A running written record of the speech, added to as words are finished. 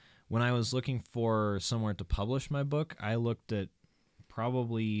when I was looking for somewhere to publish my book, I looked at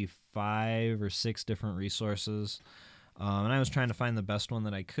probably 5 or 6 different resources, and I was trying to find the best one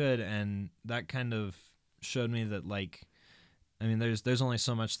that I could, and that kind of showed me that, there's only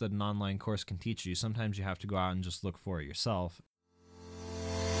so much that an online course can teach you. Sometimes you have to go out and just look for it yourself.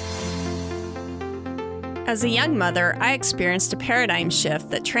 As a young mother, I experienced a paradigm shift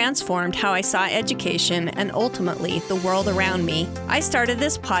that transformed how I saw education and ultimately the world around me. I started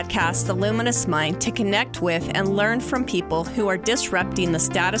this podcast, The Luminous Mind, to connect with and learn from people who are disrupting the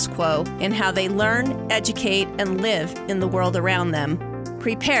status quo in how they learn, educate, and live in the world around them.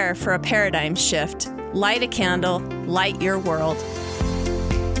 Prepare for a paradigm shift. Light a candle, light your world.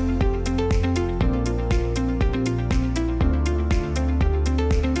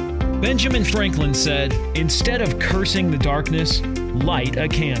 Benjamin Franklin said, "Instead of cursing the darkness, light a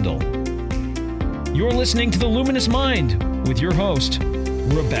candle." You're listening to The Luminous Mind with your host,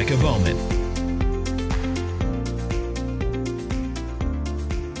 Rebecca Bohman.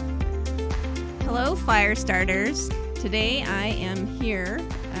 Hello, fire starters. Today I am here,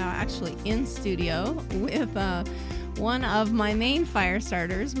 actually in studio, with one of my main fire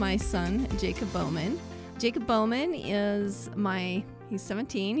starters, my son, Jacob Bohman. Jacob Bohman is he's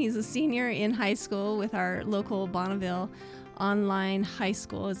 17. He's a senior in high school with our local Bonneville online high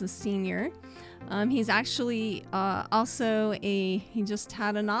school as a senior. He's actually he just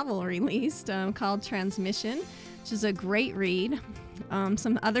had a novel released called Transmission, which is a great read.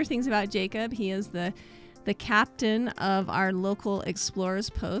 Some other things about Jacob: he is the captain of our local Explorers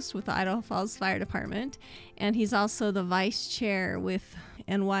Post with the Idaho Falls Fire Department, and he's also the vice chair with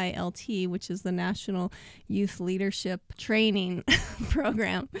NYLT, which is the National Youth Leadership Training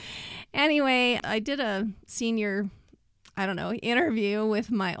Program. Anyway, I did a senior, interview with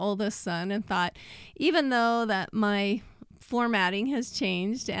my oldest son and thought, even though that my formatting has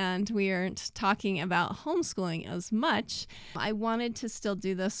changed and we aren't talking about homeschooling as much, I wanted to still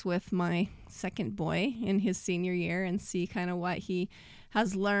do this with my second boy in his senior year and see kind of what he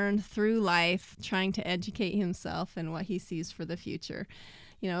has learned through life, trying to educate himself and what he sees for the future.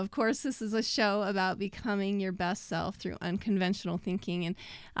 Of course, this is a show about becoming your best self through unconventional thinking. And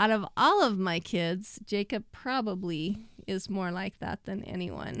out of all of my kids, Jacob probably is more like that than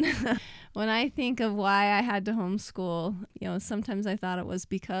anyone. When I think of why I had to homeschool, sometimes I thought it was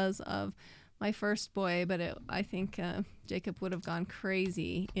because of my first boy, but I think Jacob would have gone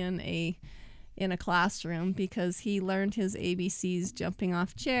crazy in a classroom because he learned his ABCs jumping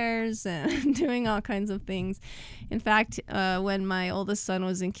off chairs and doing all kinds of things. In fact, when my oldest son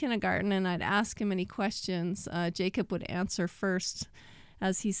was in kindergarten and I'd ask him any questions, Jacob would answer first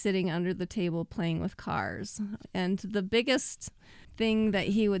as he's sitting under the table playing with cars. And the biggest thing that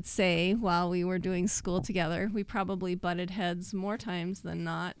he would say while we were doing school together, we probably butted heads more times than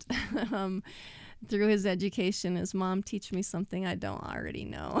not, through his education, is, "Mom, teach me something I don't already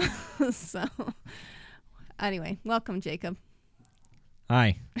know." So anyway, welcome, Jacob.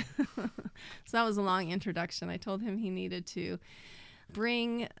 Hi. So that was a long introduction. I told him he needed to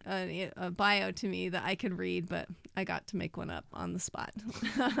bring a bio to me that I could read, but I got to make one up on the spot.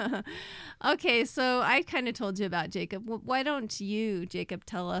 Okay, so I kind of told you about Jacob. Why don't you, Jacob,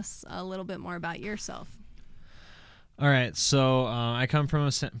 tell us a little bit more about yourself? All right, so I come from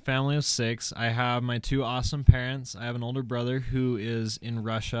a family of 6. I have my 2 awesome parents. I have an older brother who is in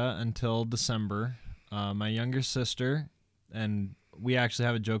Russia until December. My younger sister, and we actually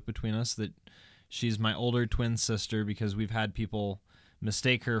have a joke between us that she's my older twin sister because we've had people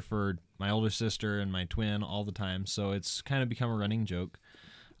mistake her for my older sister and my twin all the time, so it's kind of become a running joke.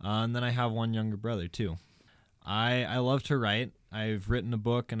 And then I have one younger brother, too. I love to write. I've written a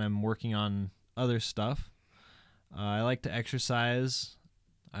book, and I'm working on other stuff. I like to exercise.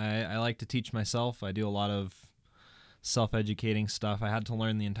 I like to teach myself. I do a lot of self-educating stuff. I had to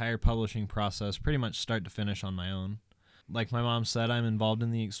learn the entire publishing process pretty much start to finish on my own. Like my mom said, I'm involved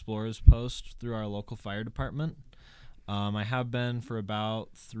in the Explorers Post through our local fire department. I have been for about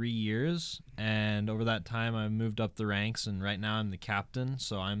 3 years, and over that time I've moved up the ranks, and right now I'm the captain,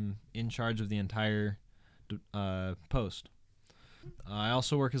 so I'm in charge of the entire post. I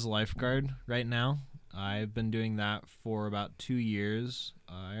also work as a lifeguard right now. I've been doing that for about 2 years.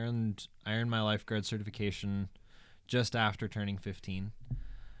 I earned my lifeguard certification just after turning 15.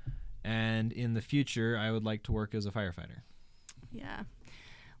 And in the future, I would like to work as a firefighter. Yeah.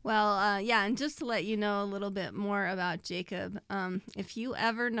 Well, and just to let you know a little bit more about Jacob, if you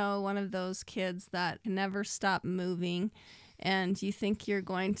ever know one of those kids that can never stop moving and you think you're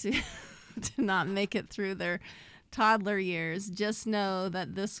going to not make it through their toddler years, just know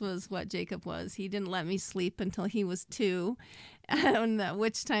that this was what Jacob was. He didn't let me sleep until he was 2. And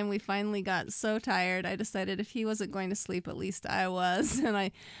which time we finally got so tired, I decided if he wasn't going to sleep, at least I was. And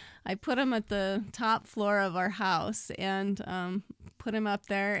I put him at the top floor of our house and put him up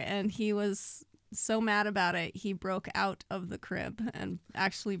there, and he was so mad about it, he broke out of the crib and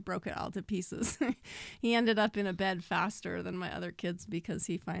actually broke it all to pieces. He ended up in a bed faster than my other kids because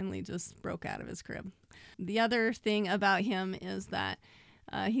he finally just broke out of his crib. The other thing about him is that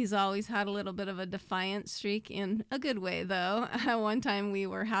he's always had a little bit of a defiant streak, in a good way, though. One time we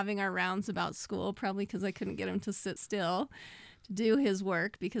were having our rounds about school, probably because I couldn't get him to sit still to do his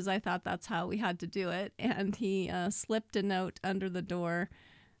work, because I thought that's how we had to do it. And he slipped a note under the door: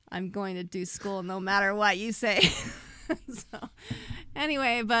 "I'm going to do school no matter what you say." So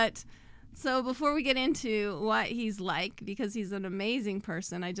anyway, so before we get into what he's like, because he's an amazing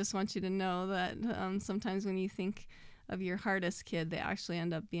person, I just want you to know that sometimes when you think of your hardest kid, they actually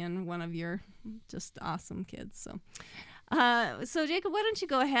end up being one of your just awesome kids. So Jacob, why don't you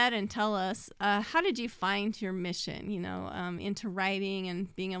go ahead and tell us, how did you find your mission, into writing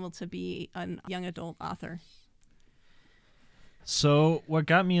and being able to be a young adult author? So what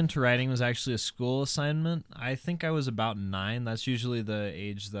got me into writing was actually a school assignment. I think I was about 9. That's usually the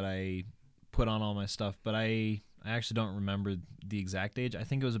age that I put on all my stuff, but I actually don't remember the exact age. I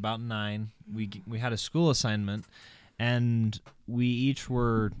think it was about 9. We had a school assignment, and we each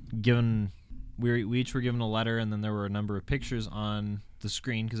were given a letter, and then there were a number of pictures on the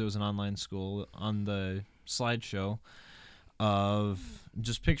screen, because it was an online school, on the slideshow of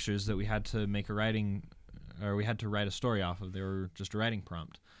just pictures that we had to we had to write a story off of. They were just a writing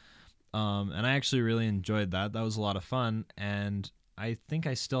prompt. And I actually really enjoyed that. That was a lot of fun, and I think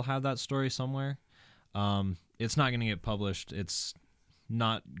I still have that story somewhere. It's not going to get published. It's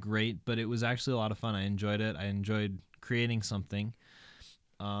not great, but it was actually a lot of fun. I enjoyed it. I enjoyed creating something,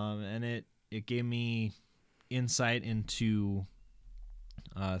 and it gave me insight into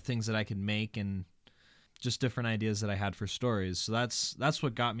things that I could make, and just different ideas that I had for stories. So that's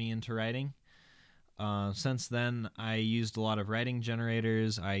what got me into writing. Since then, I used a lot of writing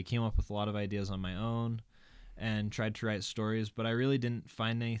generators. I came up with a lot of ideas on my own and tried to write stories, but I really didn't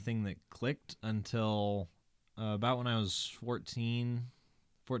find anything that clicked until about when I was 14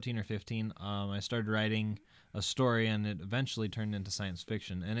 or 15. I started writing a story, and it eventually turned into science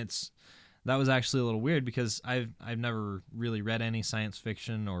fiction. And that was actually a little weird, because I've never really read any science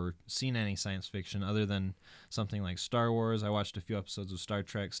fiction or seen any science fiction other than something like Star Wars. I watched a few episodes of Star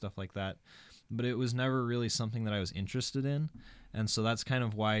Trek, stuff like that. But it was never really something that I was interested in. And so that's kind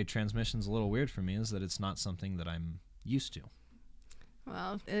of why Transmission's a little weird for me, is that it's not something that I'm used to.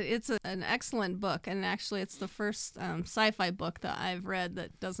 Well, it's an excellent book, and actually it's the first sci-fi book that I've read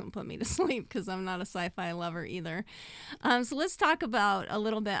that doesn't put me to sleep, because I'm not a sci-fi lover either. So let's talk a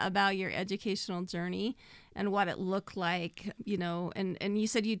little bit about your educational journey and what it looked like, and you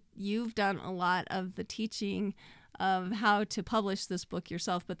said you've done a lot of the teaching of how to publish this book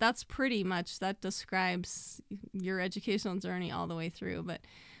yourself, but that describes your educational journey all the way through. But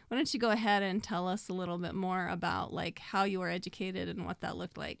why don't you go ahead and tell us a little bit more about how you were educated and what that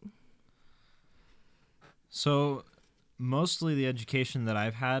looked like? So mostly the education that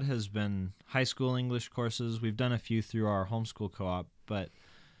I've had has been high school English courses. We've done a few through our homeschool co-op, but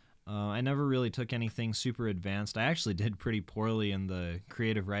I never really took anything super advanced. I actually did pretty poorly in the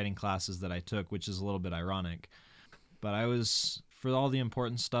creative writing classes that I took, which is a little bit ironic. But I was, for all the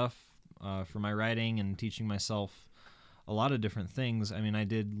important stuff, for my writing and teaching myself a lot of different things. I mean, I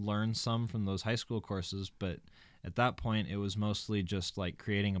did learn some from those high school courses, but at that point it was mostly just like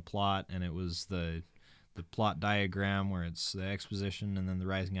creating a plot, and it was the plot diagram where it's the exposition and then the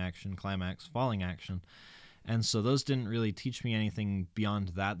rising action, climax, falling action. And so those didn't really teach me anything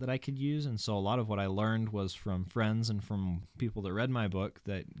beyond that I could use. And so a lot of what I learned was from friends and from people that read my book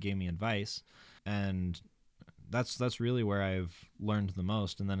that gave me advice. And that's really where I've learned the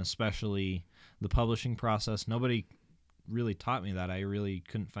most. And then especially the publishing process. Nobody really taught me that. I really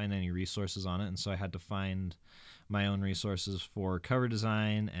couldn't find any resources on it. And so I had to find my own resources for cover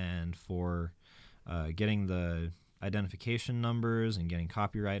design and for getting the identification numbers and getting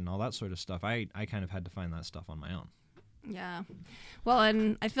copyright and all that sort of stuff. I kind of had to find that stuff on my own. Yeah. Well,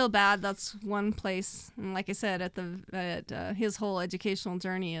 and I feel bad. That's one place, and like I said, at his whole educational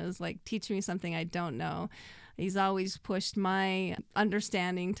journey is teach me something I don't know. He's always pushed my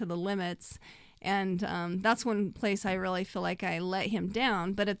understanding to the limits, and that's one place I really feel like I let him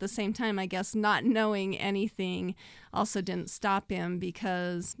down. But at the same time, I guess not knowing anything also didn't stop him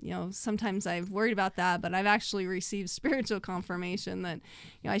because, sometimes I've worried about that, but I've actually received spiritual confirmation that,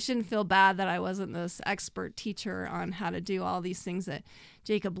 I shouldn't feel bad that I wasn't this expert teacher on how to do all these things that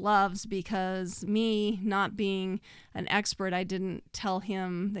Jacob loves, because me not being an expert, I didn't tell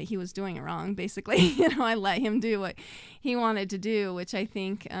him that he was doing it wrong. Basically, I let him do what he wanted to do, which I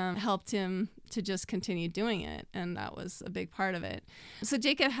think helped him to just continue doing it, and that was a big part of it. So,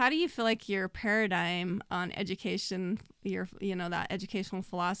 Jacob, how do you feel like your paradigm on education, that educational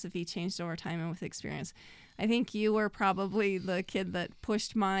philosophy changed over time and with experience? I think you were probably the kid that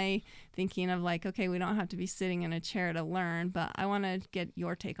pushed my thinking of like, okay, we don't have to be sitting in a chair to learn, but I want to get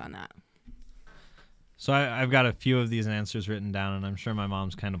your take on that. So I've got a few of these answers written down, and I'm sure my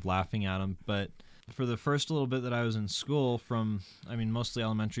mom's kind of laughing at them. But for the first little bit that I was in school, mostly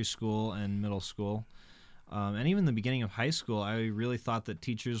elementary school and middle school, and even the beginning of high school, I really thought that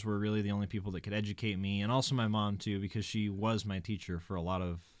teachers were really the only people that could educate me, and also my mom too, because she was my teacher for a lot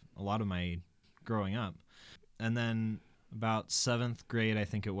of my growing up. And then about 7th grade, I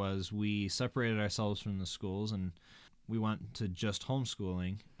think it was, we separated ourselves from the schools and we went to just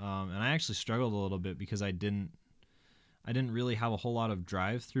homeschooling. And I actually struggled a little bit because I didn't really have a whole lot of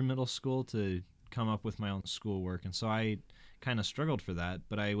drive through middle school to come up with my own schoolwork. And so I kind of struggled for that,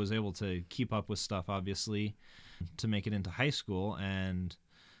 but I was able to keep up with stuff, obviously, to make it into high school. And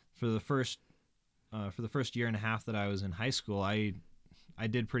for the first year and a half that I was in high school, I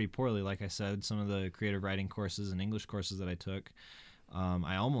did pretty poorly. Like I said, some of the creative writing courses and English courses that I took,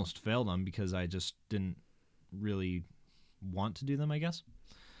 I almost failed them because I just didn't really want to do them, I guess.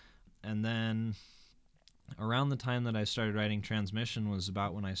 And then around the time that I started writing Transmission was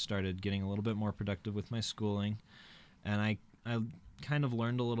about when I started getting a little bit more productive with my schooling. And I kind of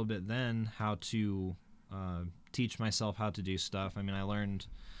learned a little bit then how to teach myself how to do stuff. I mean, I learned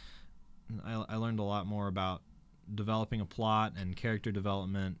a lot more about developing a plot and character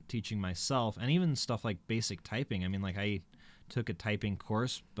development, teaching myself, and even stuff like basic typing. I mean, like I took a typing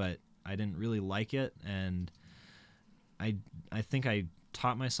course, but I didn't really like it, and I think I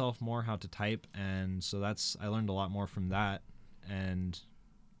taught myself more how to type, and so I learned a lot more from that. And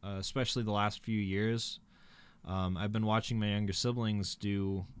especially the last few years, I've been watching my younger siblings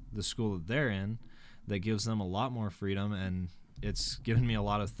do the school that they're in that gives them a lot more freedom, and it's given me a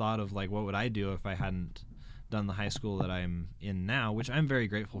lot of thought of like, what would I do if I hadn't done the high school that I'm in now, which I'm very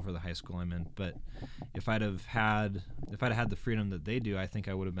grateful for the high school I'm in. But if I'd have had the freedom that they do, I think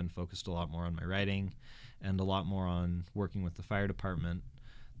I would have been focused a lot more on my writing and a lot more on working with the fire department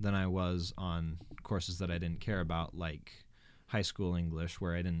than I was on courses that I didn't care about, like high school English,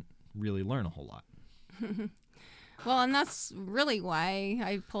 where I didn't really learn a whole lot. Well, and that's really why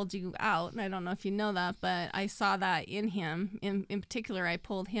I pulled you out. And I don't know if you know that, but I saw that in him. In particular, I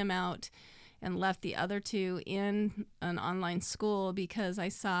pulled him out and left the other two in an online school because I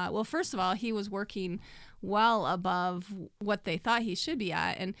saw, well, first of all, he was working well above what they thought he should be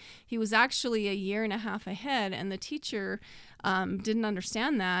at. And he was actually a year and a half ahead, and the teacher didn't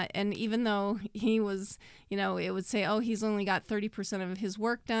understand that. And even though he was, it would say, oh, he's only got 30% of his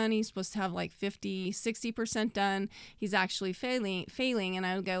work done. He's supposed to have like 50, 60% done. He's actually failing. And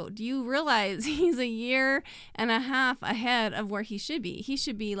I would go, do you realize he's a year and a half ahead of where he should be? He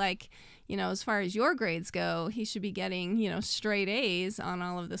should be like, as far as your grades go, he should be getting, straight A's on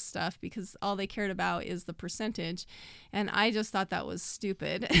all of this stuff because all they cared about is the percentage. And I just thought that was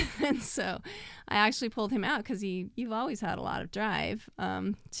stupid. And so I actually pulled him out because you've always had a lot of drive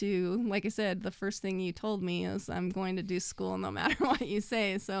to, like I said, the first thing you told me is I'm going to do school no matter what you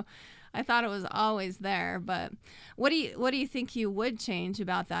say. So I thought it was always there. But what do you think you would change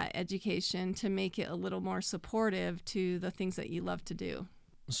about that education to make it a little more supportive to the things that you love to do?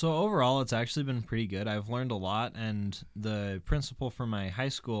 So overall, it's actually been pretty good. I've learned a lot, and the principal for my high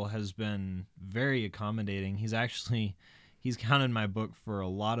school has been very accommodating. He's counted my book for a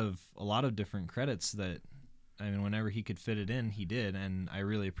lot of different credits that, whenever he could fit it in, he did, and I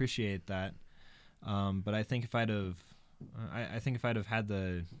really appreciate that. But I think if I'd have had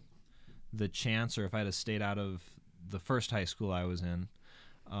the chance, or if I'd have stayed out of the first high school I was in,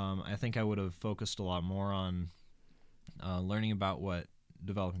 I think I would have focused a lot more on learning about what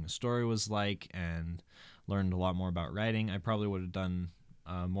developing a story was like, and learned a lot more about writing. I probably would have done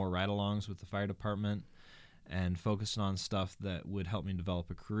more ride-alongs with the fire department and focused on stuff that would help me develop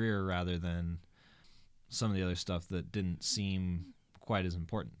a career rather than some of the other stuff that didn't seem quite as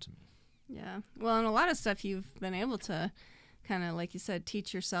important to me. Yeah. Well, and a lot of stuff you've been able to kind of, like you said,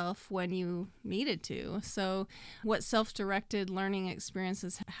 teach yourself when you needed to. So what self-directed learning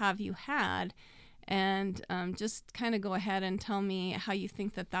experiences have you had? And just kind of go ahead and tell me how you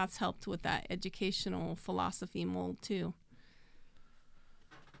think that that's helped with that educational philosophy mold too.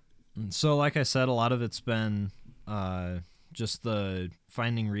 So, like I said, a lot of it's been just the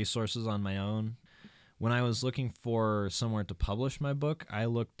finding resources on my own. When I was looking for somewhere to publish my book, I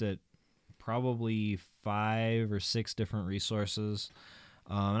looked at probably 5 or 6 different resources,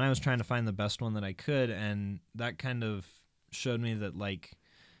 and I was trying to find the best one that I could, and that kind of showed me that, like,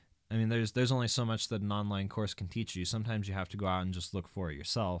 I mean, there's only so much that an online course can teach you. Sometimes you have to go out and just look for it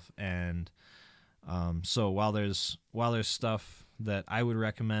yourself. And so while there's stuff that I would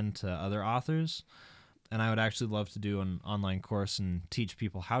recommend to other authors, and I would actually love to do an online course and teach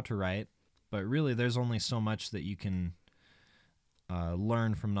people how to write, but really there's only so much that you can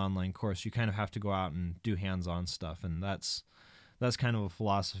learn from an online course. You kind of have to go out and do hands-on stuff, and that's kind of a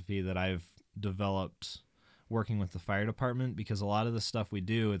philosophy that I've developed working with the fire department, because a lot of the stuff we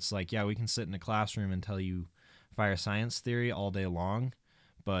do, it's like, yeah, we can sit in a classroom and tell you fire science theory all day long,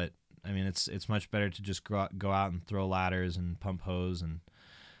 but I mean, it's much better to just go out and throw ladders and pump hose and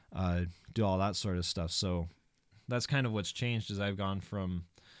do all that sort of stuff. So that's kind of what's changed, is I've gone from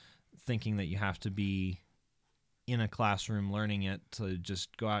thinking that you have to be in a classroom learning it to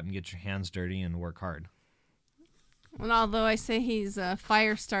just go out and get your hands dirty and work hard. Well, although I say he's a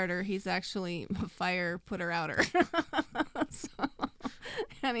fire starter, he's actually a fire putter-outer. So,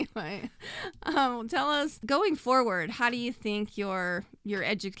 anyway, tell us, going forward, how do you think your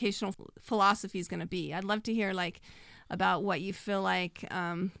educational philosophy is going to be? I'd love to hear, like, about what you feel like,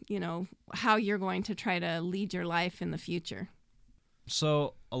 how you're going to try to lead your life in the future.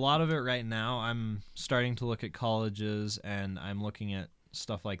 So a lot of it right now, I'm starting to look at colleges, and I'm looking at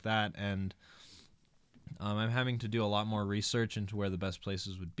stuff like that, and I'm having to do a lot more research into where the best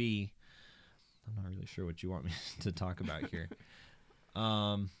places would be. I'm not really sure what you want me to talk about here.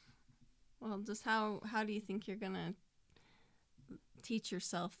 Well, just how do you think you're going to teach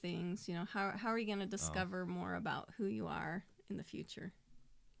yourself things? How are you going to discover more about who you are in the future?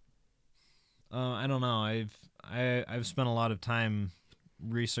 I don't know. I've spent a lot of time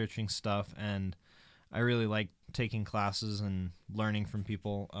researching stuff, and I really like taking classes and learning from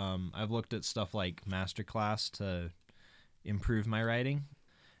people. I've looked at stuff like Masterclass to improve my writing,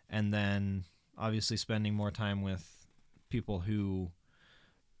 and then obviously spending more time with people who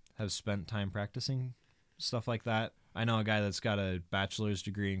have spent time practicing stuff like that. I know a guy that's got a bachelor's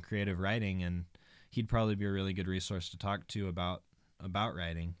degree in creative writing, and he'd probably be a really good resource to talk to about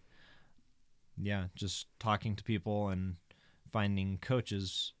writing. Yeah, just talking to people and finding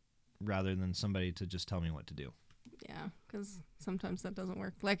coaches rather than somebody to just tell me what to do. Yeah, because sometimes that doesn't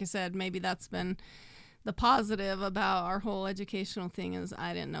work. Like I said, maybe that's been the positive about our whole educational thing, is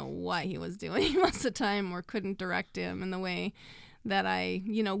I didn't know what he was doing most of the time, or couldn't direct him in the way that I,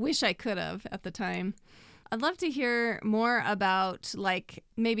 wish I could have at the time. I'd love to hear more about, like,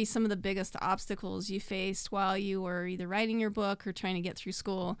 maybe some of the biggest obstacles you faced while you were either writing your book or trying to get through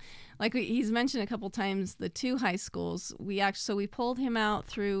school. Like he's mentioned a couple times, the 2 high schools. We pulled him out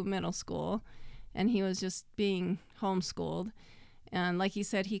through middle school, and he was just being homeschooled. And like he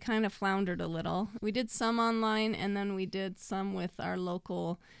said, he kind of floundered a little. We did some online, and then we did some with our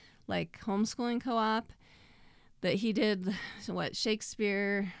local, like, homeschooling co-op. That he did,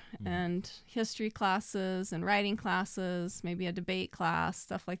 Shakespeare and history classes and writing classes, maybe a debate class,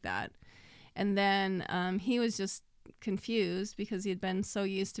 stuff like that. And then he was just confused because he had been so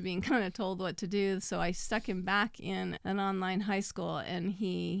used to being kind of told what to do. So I stuck him back in an online high school, and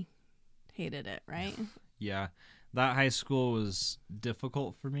he hated it, right? Yeah, that high school was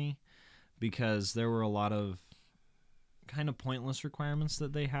difficult for me because there were a lot of kind of pointless requirements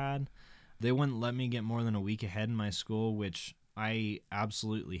that they had. They wouldn't let me get more than a week ahead in my school, which I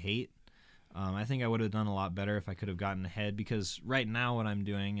absolutely hate. I think I would have done a lot better if I could have gotten ahead, because right now what I'm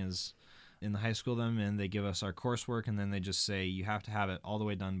doing is, in the high school I'm in, they give us our coursework, and then they just say you have to have it all the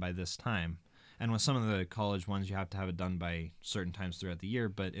way done by this time. And with some of the college ones, you have to have it done by certain times throughout the year,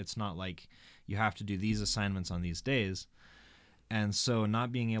 but it's not like you have to do these assignments on these days. And so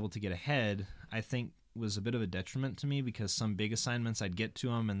not being able to get ahead, I think, was a bit of a detriment to me, because some big assignments I'd get to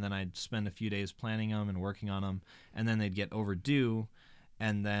them, and then I'd spend a few days planning them and working on them, and then they'd get overdue,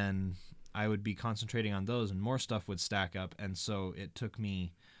 and then I would be concentrating on those, and more stuff would stack up. And so it took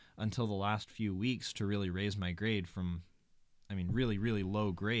me until the last few weeks to really raise my grade from, really, really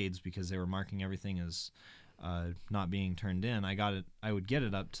low grades, because they were marking everything as not being turned in. I would get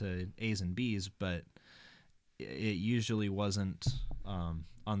it up to A's and B's, but it usually wasn't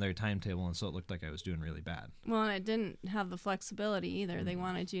on their timetable, and so it looked like I was doing really bad. Well, and it didn't have the flexibility either. They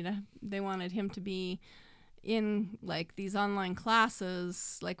wanted him to be in like these online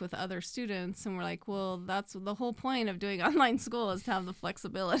classes, like with other students, and we're like, well, that's the whole point of doing online school is to have the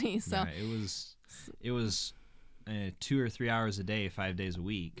flexibility. So Yeah, it was 2 or 3 hours a day, 5 days a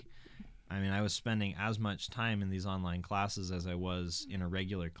week. I mean, I was spending as much time in these online classes as I was in a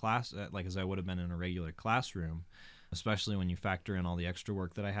regular class, like as I would have been in a regular classroom, especially when you factor in all the extra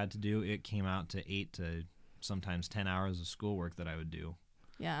work that I had to do. It came out to 8 to sometimes 10 hours of schoolwork that I would do.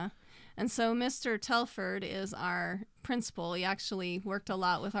 yeah. And so Mr. Telford is our principal. He actually worked a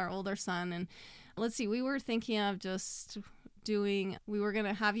lot with our older son. And let's see, we were thinking of we were going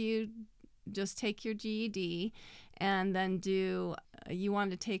to have you just take your GED and then you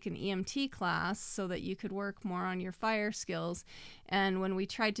wanted to take an EMT class so that you could work more on your fire skills. And when we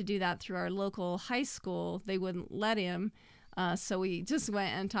tried to do that through our local high school, they wouldn't let him. So we just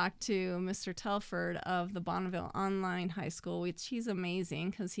went and talked to Mr. Telford of the Bonneville Online High School, which he's amazing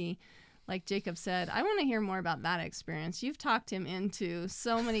because he, like Jacob said, I want to hear more about that experience. You've talked him into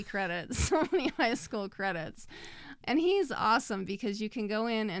so many credits, so many high school credits. And he's awesome because you can go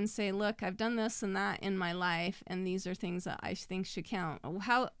in and say, look, I've done this and that in my life, and these are things that I think should count.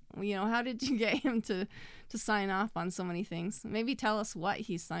 How did you get him to sign off on so many things? Maybe tell us what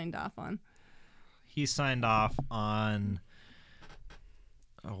he signed off on. He signed off on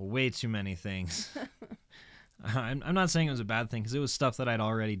way too many things. I'm not saying it was a bad thing because it was stuff that I'd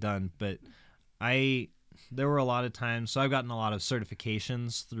already done, but there were a lot of times, so I've gotten a lot of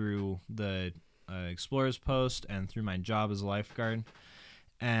certifications through the Explorers Post and through my job as a lifeguard,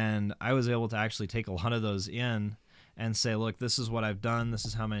 and I was able to actually take a lot of those in and say, look, this is what I've done, this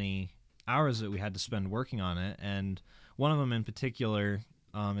is how many hours that we had to spend working on it. And one of them in particular,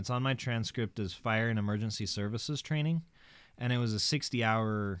 it's on my transcript, as fire and emergency services training, and it was a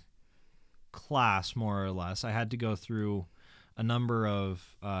 60-hour class, more or less. I had to go through a number of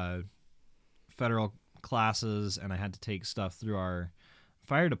federal classes, and I had to take stuff through our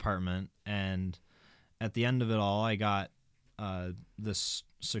fire department, and at the end of it all, I got this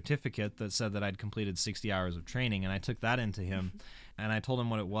certificate that said that I'd completed 60 hours of training, and I took that into him, and I told him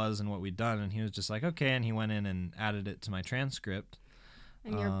what it was and what we'd done, and he was just like, okay, and he went in and added it to my transcript.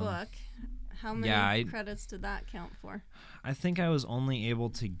 In your book, how many credits did that count for? I think I was only able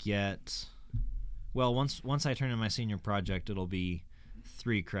to get, well, once I turn in my senior project, it'll be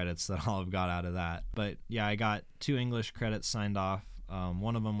 3 credits that I'll have got out of that. But yeah, I got 2 English credits signed off.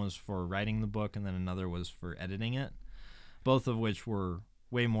 One of them was for writing the book, and then another was for editing it, both of which were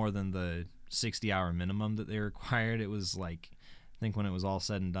way more than the 60-hour minimum that they required. It was like, I think when it was all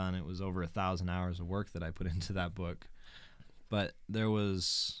said and done, it was over 1,000 hours of work that I put into that book. But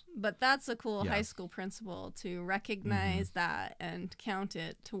that's a cool high school principle to recognize that and count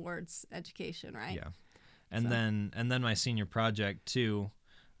it towards education, right? Yeah. And then my senior project too.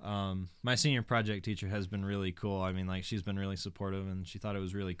 My senior project teacher has been really cool. I mean, like, she's been really supportive, and she thought it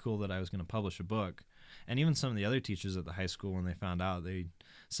was really cool that I was going to publish a book. And even some of the other teachers at the high school, when they found out, they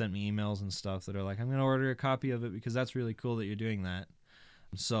sent me emails and stuff that are like, I'm going to order a copy of it because that's really cool that you're doing that.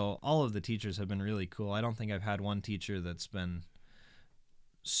 So all of the teachers have been really cool. I don't think I've had one teacher that's been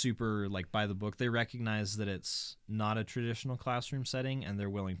super like by the book. They recognize that it's not a traditional classroom setting, and they're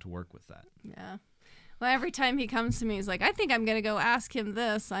willing to work with that. Yeah. Well, every time he comes to me, he's like, I think I'm going to go ask him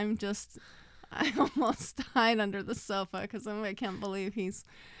this. I almost hide under the sofa because I can't believe he's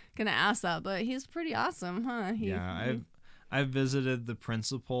going to ask that. But he's pretty awesome, huh? I've visited the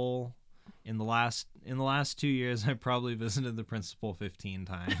principal in the last 2 years. I probably visited the principal 15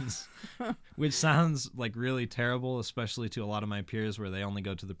 times, which sounds like really terrible, especially to a lot of my peers where they only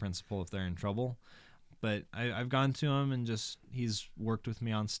go to the principal if they're in trouble. But I've gone to him, and he's worked with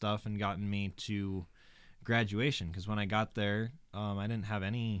me on stuff and gotten me to graduation, because when I got there, I didn't have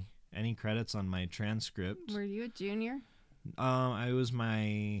any credits on my transcript. Were you a junior? I was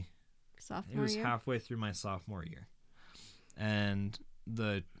my sophomore year? It was halfway through my sophomore year. And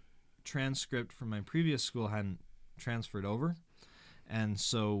the transcript from my previous school hadn't transferred over, and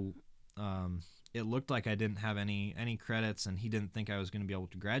so it looked like I didn't have any credits, and he didn't think I was going to be able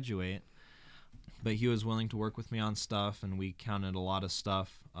to graduate. But he was willing to work with me on stuff, and we counted a lot of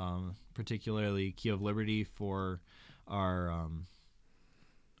stuff, particularly Key of Liberty for our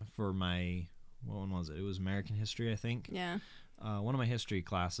for my, what one was it? It was American History, I think. Yeah. One of my history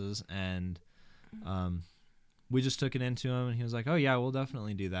classes, and we just took it into him, and he was like, "Oh yeah, we'll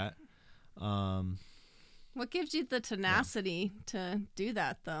definitely do that." What gives you the tenacity to do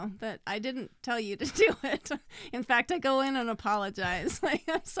that, though? That I didn't tell you to do it. In fact, I go in and apologize. Like,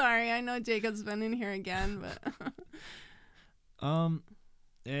 I'm sorry. I know Jacob's been in here again, but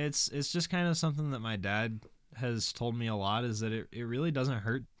it's just kind of something that my dad has told me a lot, is that it really doesn't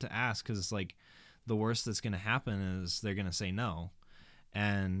hurt to ask, because it's like the worst that's going to happen is they're going to say no.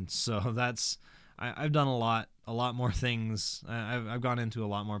 And so I've done a lot more things. I've gone into a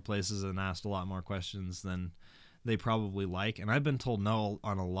lot more places and asked a lot more questions than they probably like. And I've been told no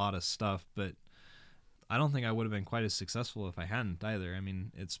on a lot of stuff, but I don't think I would have been quite as successful if I hadn't either. I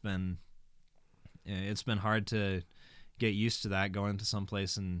mean, it's been hard to get used to that, going to some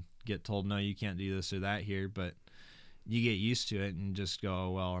place and get told, no, you can't do this or that here. But you get used to it and just go,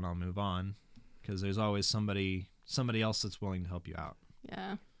 oh, well, and I'll move on, because there's always somebody else that's willing to help you out.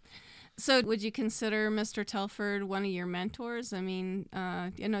 Yeah. So would you consider Mr. Telford one of your mentors? I mean,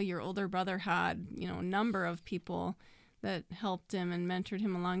 your older brother had, a number of people that helped him and mentored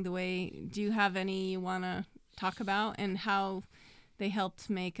him along the way. Do you have any you want to talk about and how they helped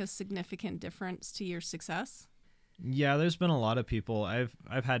make a significant difference to your success? Yeah, there's been a lot of people. I've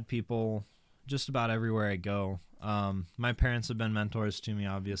had people just about everywhere I go. My parents have been mentors to me,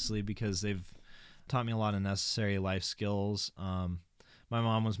 obviously, because they've taught me a lot of necessary life skills. My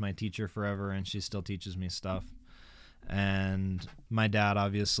mom was my teacher forever, and she still teaches me stuff. And my dad,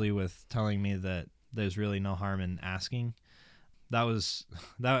 obviously, with telling me that there's really no harm in asking. That was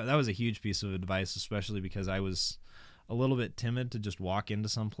a huge piece of advice, especially because I was a little bit timid to just walk into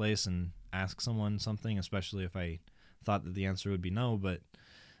some place and ask someone something, especially if I thought that the answer would be no. But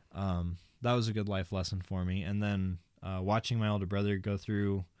that was a good life lesson for me. And then watching my older brother go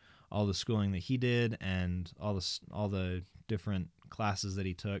through all the schooling that he did and all the different classes that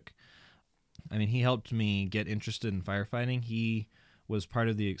he took. I mean, he helped me get interested in firefighting. He was part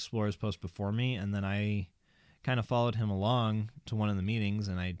of the Explorers Post before me, and then I kind of followed him along to one of the meetings,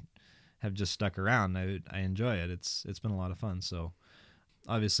 and I have just stuck around. I enjoy it. It's been a lot of fun. So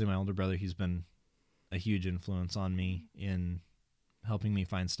obviously my older brother, he's been a huge influence on me in helping me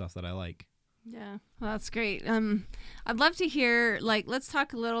find stuff that I like. Yeah, well, that's great. I'd love to hear, let's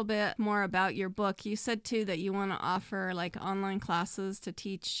talk a little bit more about your book. You said, too, that you want to offer, online classes to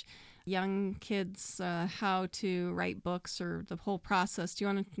teach young kids how to write books or the whole process. Do you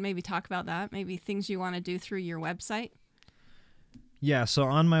want to maybe talk about that? Maybe things you want to do through your website? Yeah, so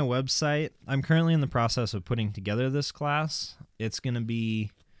on my website, I'm currently in the process of putting together this class. It's going to be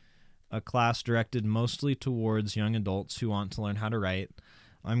a class directed mostly towards young adults who want to learn how to write.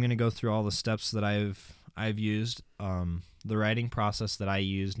 I'm going to go through all the steps that I've used, the writing process that I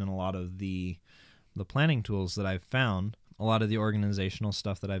used, and a lot of the planning tools that I've found, a lot of the organizational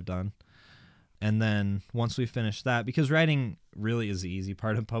stuff that I've done. And then once we finish that, because writing really is the easy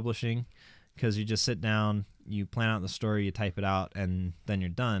part of publishing, because you just sit down, you plan out the story, you type it out, and then you're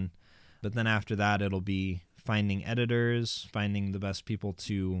done. But then after that, it'll be finding editors, finding the best people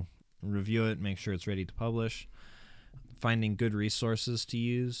to review it, make sure it's ready to publish, finding good resources to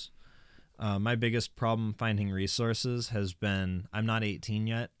use. My biggest problem finding resources has been I'm not 18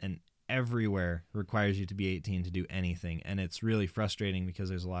 yet, and everywhere requires you to be 18 to do anything. And it's really frustrating because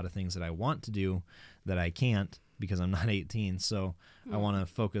there's a lot of things that I want to do that I can't because I'm not 18. So I want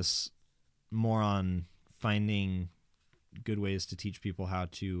to focus more on finding good ways to teach people how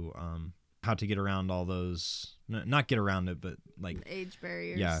to get around all those, not get around it, but age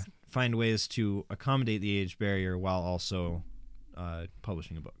barriers. Yeah, find ways to accommodate the age barrier while also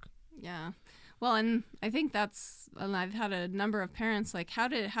publishing a book. Yeah. Well, and I think and I've had a number of parents how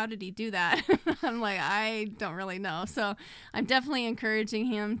did he do that? I'm like, I don't really know. So I'm definitely encouraging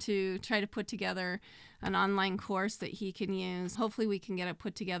him to try to put together an online course that he can use. Hopefully we can get it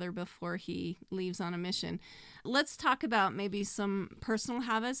put together before he leaves on a mission. Let's talk about maybe some personal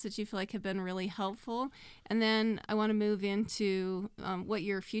habits that you feel like have been really helpful. And then I want to move into what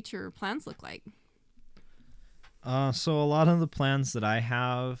your future plans look like. So a lot of the plans that I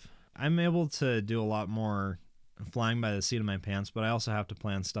have, I'm able to do a lot more flying by the seat of my pants, but I also have to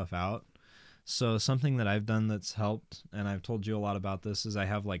plan stuff out. So something that I've done that's helped, and I've told you a lot about this, is I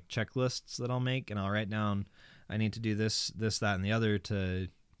have checklists that I'll make, and I'll write down, I need to do this, that, and the other to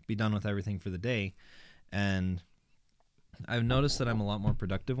be done with everything for the day. And I've noticed that I'm a lot more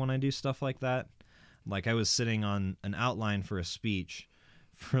productive when I do stuff like that. I was sitting on an outline for a speech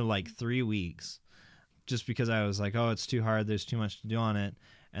for 3 weeks just because I was like, oh, it's too hard, there's too much to do on it.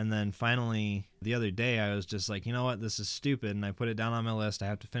 And then finally, the other day, I was just like, you know what, this is stupid. And I put it down on my list. I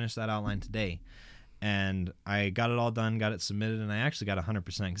have to finish that outline today. And I got it all done, got it submitted, and I actually got 100%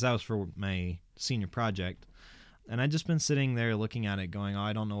 because that was for my senior project. And I'd just been sitting there looking at it going, oh,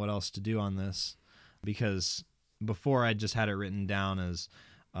 I don't know what else to do on this. Because before I just had it written down as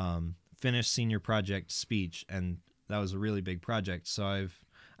finished senior project speech, and that was a really big project. So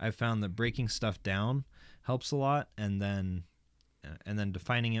I've found that breaking stuff down helps a lot, and then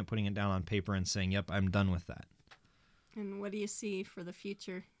defining it, putting it down on paper, and saying, yep, I'm done with that. And what do you see for the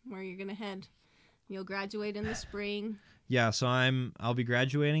future, where you're going to head? You'll graduate in the spring. Yeah, so I'll be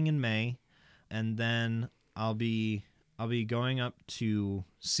graduating in May, and then I'll be going up to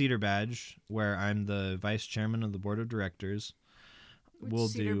Cedar Badge, where I'm the vice chairman of the board of directors.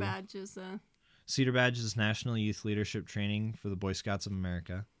 Which Cedar Badge is Cedar Badge is National Youth Leadership Training for the Boy Scouts of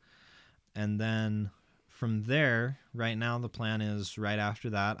America. And then from there, right now the plan is right after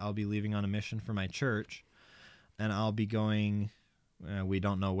that, I'll be leaving on a mission for my church, and I'll be going, we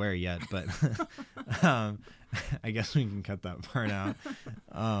don't know where yet, but I guess we can cut that part out.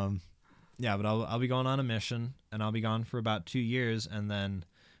 Yeah, but I'll be going on a mission, and I'll be gone for about 2 years, and then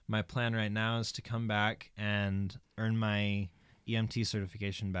my plan right now is to come back and earn my EMT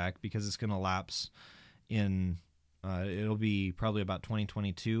certification back, because it's going to lapse in, it'll be probably about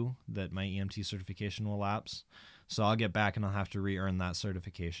 2022 that my EMT certification will lapse. So I'll get back and I'll have to re-earn that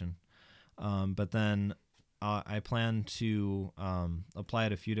certification. But then I plan to apply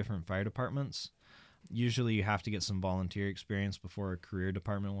at a few different fire departments. Usually you have to get some volunteer experience before a career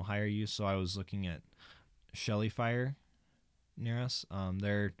department will hire you. So I was looking at Shelley Fire near us.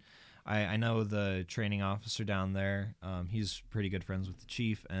 I know the training officer down there. He's pretty good friends with the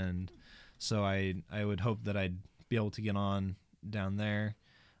chief, and so I would hope that I'd be able to get on down there,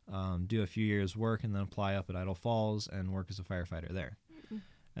 do a few years work, and then apply up at Idle Falls and work as a firefighter there. Mm-hmm.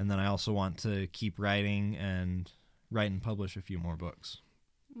 And then I also want to keep writing and publish a few more books.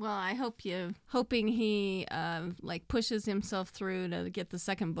 Well, I hoping he pushes himself through to get the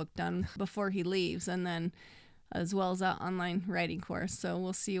second book done before he leaves, and then as well as that online writing course. So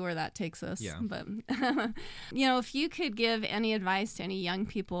we'll see where that takes us. Yeah. But, if you could give any advice to any young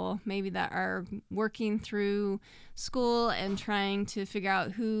people maybe that are working through school and trying to figure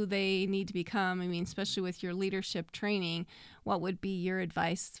out who they need to become, especially with your leadership training, what would be your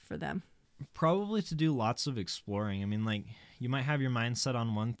advice for them? Probably to do lots of exploring. You might have your mind set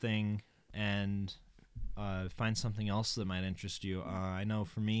on one thing and find something else that might interest you. I know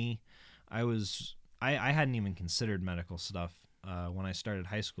for me, I hadn't even considered medical stuff when I started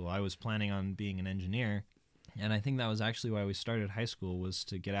high school. I was planning on being an engineer, and I think that was actually why we started high school, was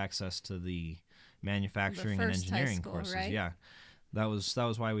to get access to the manufacturing and engineering courses. Right? Yeah, that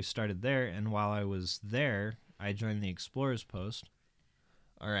was why we started there. And while I was there, I joined the Explorers Post.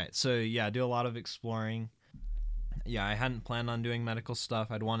 All right, so yeah, do a lot of exploring. Yeah, I hadn't planned on doing medical stuff.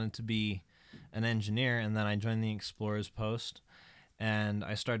 I'd wanted to be an engineer, and then I joined the Explorers Post, and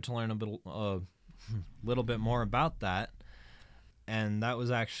I started to learn a little bit more about that, and that was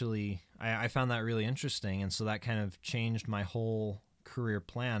actually, I found that really interesting, and so that kind of changed my whole career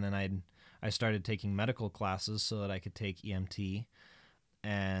plan. And I started taking medical classes so that I could take EMT,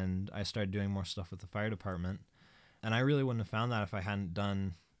 and I started doing more stuff with the fire department. And I really wouldn't have found that if I hadn't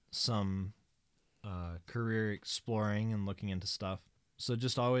done some career exploring and looking into stuff. So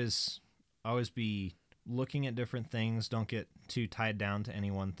just always be looking at different things. Don't get too tied down to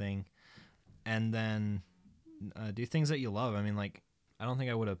any one thing. And then do things that you love. I don't think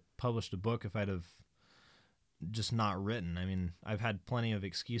I would have published a book if I'd have just not written. I've had plenty of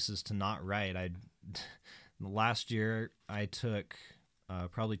excuses to not write. Last year I took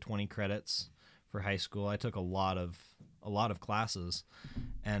probably 20 credits for high school. I took a lot of classes,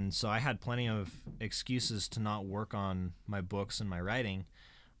 and so I had plenty of excuses to not work on my books and my writing.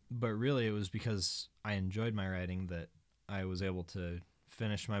 But really, it was because I enjoyed my writing that I was able to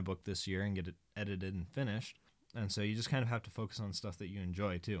finish my book this year and get it edited and finished. And so you just kind of have to focus on stuff that you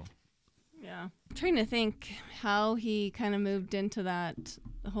enjoy too. Yeah. I'm trying to think how he kind of moved into that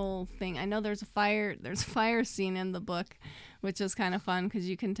whole thing. I know there's a fire scene in the book, which is kind of fun because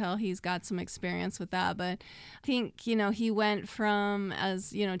you can tell he's got some experience with that. But I think, he went from,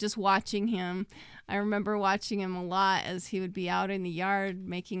 as, just watching him. I remember watching him a lot as he would be out in the yard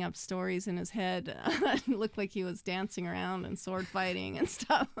making up stories in his head. It looked like he was dancing around and sword fighting and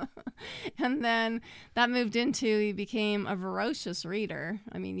stuff. And then that moved into, he became a voracious reader.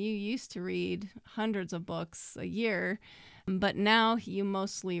 You used to read hundreds of books a year, but now you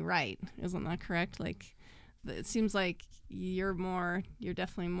mostly write. Isn't that correct? It seems like you're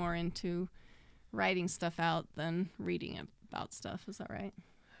definitely more into writing stuff out than reading about stuff. Is that right?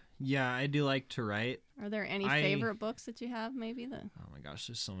 Yeah, I do like to write. Are there any favorite books that you have, maybe? Oh my gosh,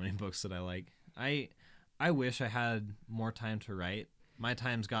 there's so many books that I like. I wish I had more time to write. My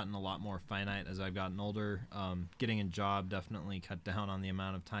time's gotten a lot more finite as I've gotten older. Getting a job definitely cut down on the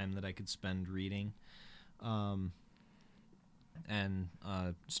amount of time that I could spend reading. And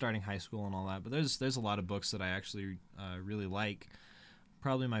starting high school and all that. But there's a lot of books that I actually really like.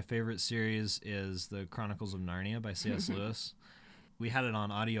 Probably my favorite series is The Chronicles of Narnia by C.S. Lewis. We had it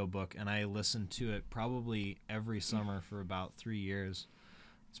on audiobook, and I listened to it probably every summer for about 3 years.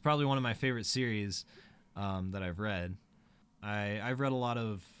 It's probably one of my favorite series that I've read. I've read a lot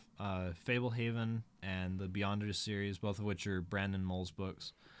of Fablehaven and the Beyonders series, both of which are Brandon Mull's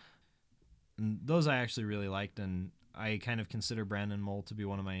books. And those I actually really liked, and I kind of consider Brandon Mull to be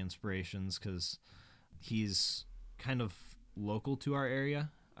one of my inspirations because he's kind of local to our area,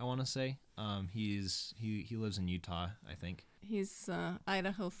 I want to say. He lives in Utah, I think. He's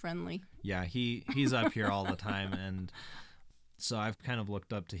Idaho friendly. Yeah, he's up here all the time, and so I've kind of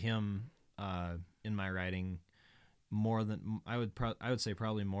looked up to him in my writing more than I would say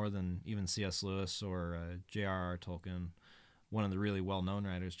probably more than even C.S. Lewis or J.R.R. Tolkien, one of the really well-known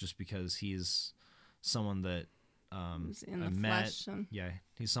writers, just because he's someone that in I the met. flesh. And Yeah,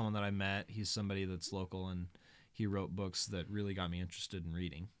 he's someone that I met. He's somebody that's local, and he wrote books that really got me interested in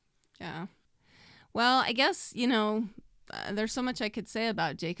reading. yeah. Well, I guess, there's so much I could say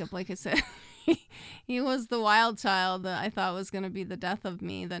about Jacob. Like I said, he was the wild child that I thought was going to be the death of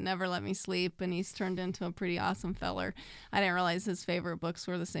me, that never let me sleep, and he's turned into a pretty awesome feller. I didn't realize his favorite books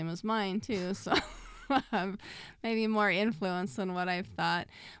were the same as mine, too, so maybe more influence than what I've thought.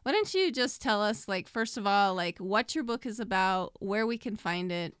 Why don't you just tell us, first of all, what your book is about, where we can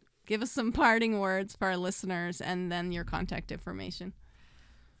find it, give us some parting words for our listeners, and then your contact information.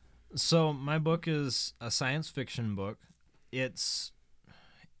 So my book is a science fiction book. It's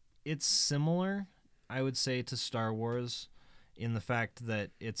similar, I would say, to Star Wars in the fact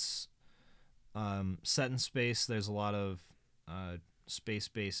that it's set in space. There's a lot of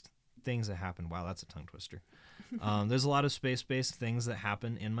space-based things that happen. Wow, that's a tongue twister. There's a lot of space-based things that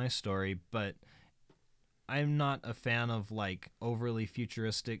happen in my story, but I'm not a fan of overly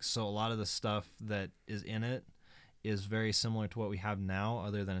futuristic, so a lot of the stuff that is in it is very similar to what we have now,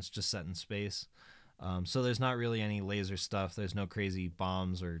 other than it's just set in space. So there's not really any laser stuff. There's no crazy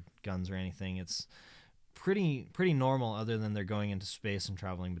bombs or guns or anything. It's pretty normal, other than they're going into space and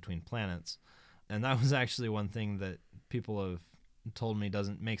traveling between planets. And that was actually one thing that people have told me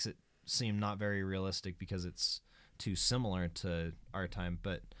makes it seem not very realistic because it's too similar to our time.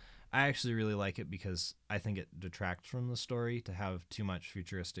 But I actually really like it because I think it detracts from the story to have too much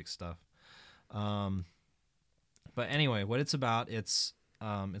futuristic stuff. But anyway, what it's about, it's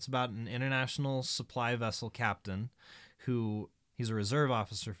about an international supply vessel captain he's a reserve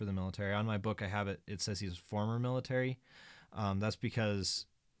officer for the military. On my book, I have it says he's former military. That's because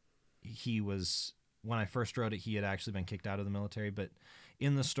when I first wrote it, he had actually been kicked out of the military. But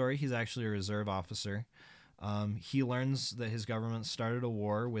in the story, he's actually a reserve officer. He learns that his government started a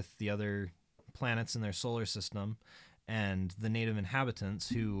war with the other planets in their solar system and the native inhabitants,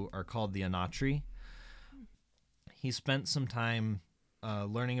 who are called the Anatri. He spent some time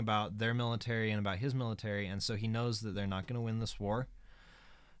learning about their military and about his military, and so he knows that they're not going to win this war.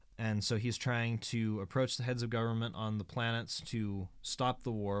 And so he's trying to approach the heads of government on the planets to stop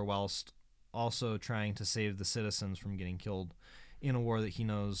the war, whilst also trying to save the citizens from getting killed in a war that he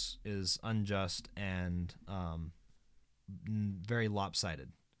knows is unjust and very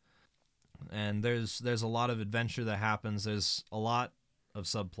lopsided. And there's a lot of adventure that happens. There's a lot of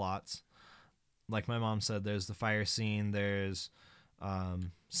subplots. Like my mom said, there's the fire scene, there's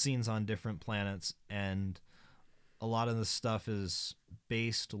scenes on different planets, and a lot of the stuff is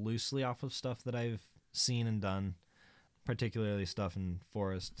based loosely off of stuff that I've seen and done, particularly stuff in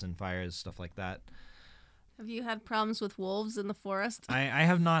forests and fires, stuff like that. Have you had problems with wolves in the forest? I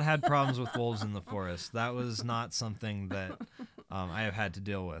have not had problems with wolves in the forest. That was not something that I have had to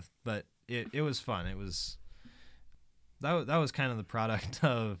deal with, but it was fun. That was kind of the product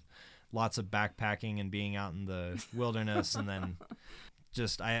of lots of backpacking and being out in the wilderness, and then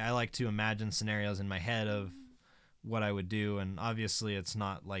just I like to imagine scenarios in my head of what I would do, and obviously it's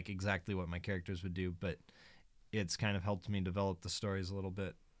not exactly what my characters would do, but it's kind of helped me develop the stories a little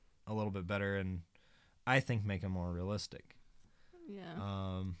bit better, and I think make them more realistic.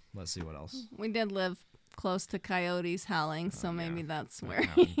 Yeah. Let's see what else. We did live close to coyotes howling, so maybe that's where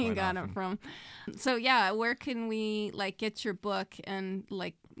happen you quite got often. it from. So yeah, where can we get your book, and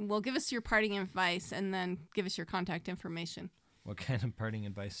well, give us your parting advice, and then give us your contact information. What kind of parting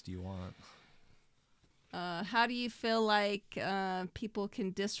advice do you want? How do you feel like people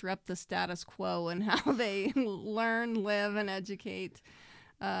can disrupt the status quo, and how they learn, live, and educate,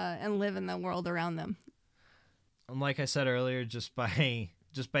 and live in the world around them? And like I said earlier, just by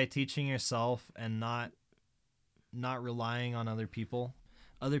teaching yourself and not relying on other people.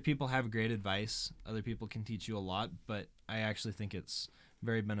 Other people have great advice. Other people can teach you a lot, but I actually think it's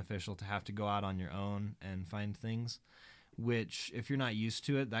very beneficial to have to go out on your own and find things, which if you're not used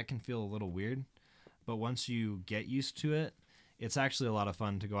to it, that can feel a little weird. But once you get used to it, it's actually a lot of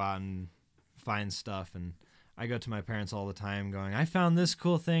fun to go out and find stuff. And I go to my parents all the time going, I found this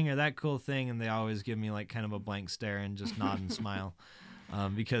cool thing or that cool thing, and they always give me like kind of a blank stare and just nod and smile.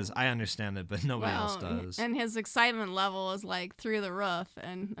 Because I understand it, but nobody else does. And his excitement level is like through the roof.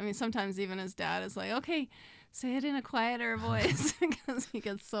 And I mean, sometimes even his dad is like, okay, say it in a quieter voice, because he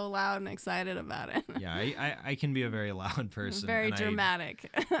gets so loud and excited about it. Yeah, I can be a very loud person. Very dramatic.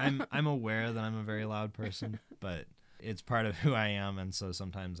 I'm aware that I'm a very loud person, but it's part of who I am, and so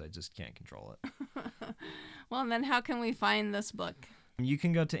sometimes I just can't control it. Well, and then how can we find this book? You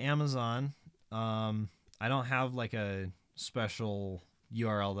can go to Amazon. I don't have like a special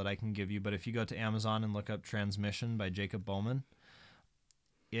URL that I can give you, but if you go to Amazon and look up Transmission by Jacob Bohman,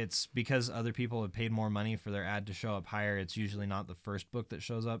 it's because other people have paid more money for their ad to show up higher. It's usually not the first book that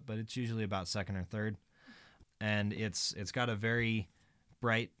shows up, but it's usually about second or third. And it's got a very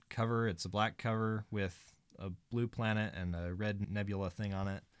bright cover. It's a black cover with a blue planet and a red nebula thing on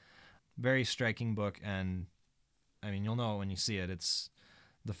it. Very striking book, and I mean, you'll know it when you see it. It's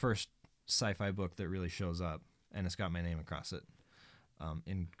the first sci-fi book that really shows up, and it's got my name across it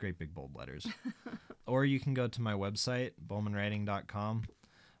in great big bold letters. Or you can go to my website, bowmanwriting.com.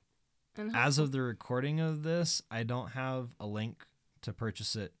 As of the recording of this, I don't have a link to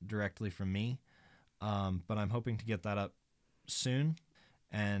purchase it directly from me, but I'm hoping to get that up soon.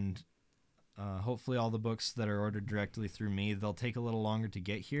 And hopefully all the books that are ordered directly through me, they'll take a little longer to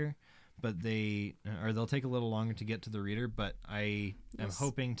get here, but they'll take a little longer to get to the reader, but I am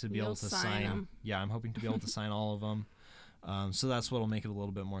hoping to be able to sign them. Yeah, I'm hoping to be able to sign all of them. So that's what'll make it a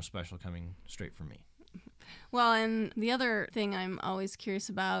little bit more special coming straight from me. Well, and the other thing I'm always curious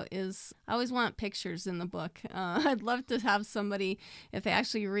about is I always want pictures in the book. I'd love to have somebody, if they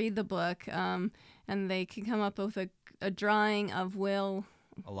actually read the book, and they can come up with a drawing of Will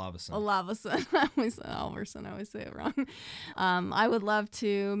Olaveson. I always say it wrong. I would love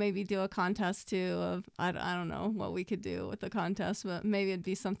to maybe do a contest too of, I don't know what we could do with the contest, but maybe it'd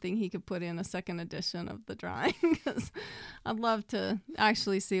be something he could put in a second edition of the drawing, because I'd love to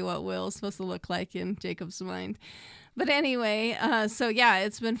actually see what Will is supposed to look like in Jacob's mind. But anyway, so yeah,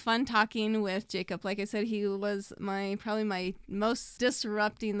 it's been fun talking with Jacob. Like I said, he was probably my most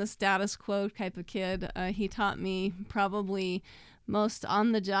disrupting the status quo type of kid. He taught me probably most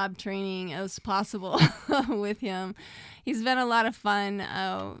on-the-job training as possible with him. He's been a lot of fun.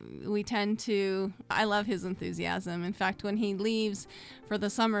 I love his enthusiasm. In fact, when he leaves for the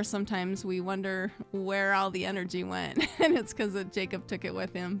summer, sometimes we wonder where all the energy went, and it's because Jacob took it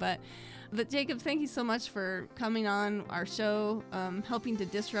with him. But Jacob, thank you so much for coming on our show, helping to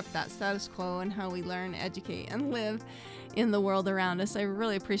disrupt that status quo and how we learn, educate, and live in the world around us. I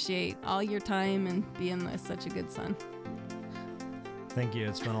really appreciate all your time and being such a good son. Thank you.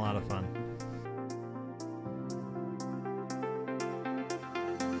 It's been a lot of fun.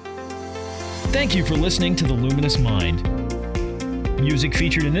 Thank you for listening to The Luminous Mind. Music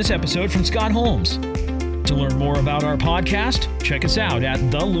featured in this episode from Scott Holmes. To learn more about our podcast, check us out at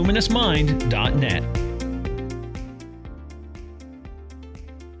theluminousmind.net.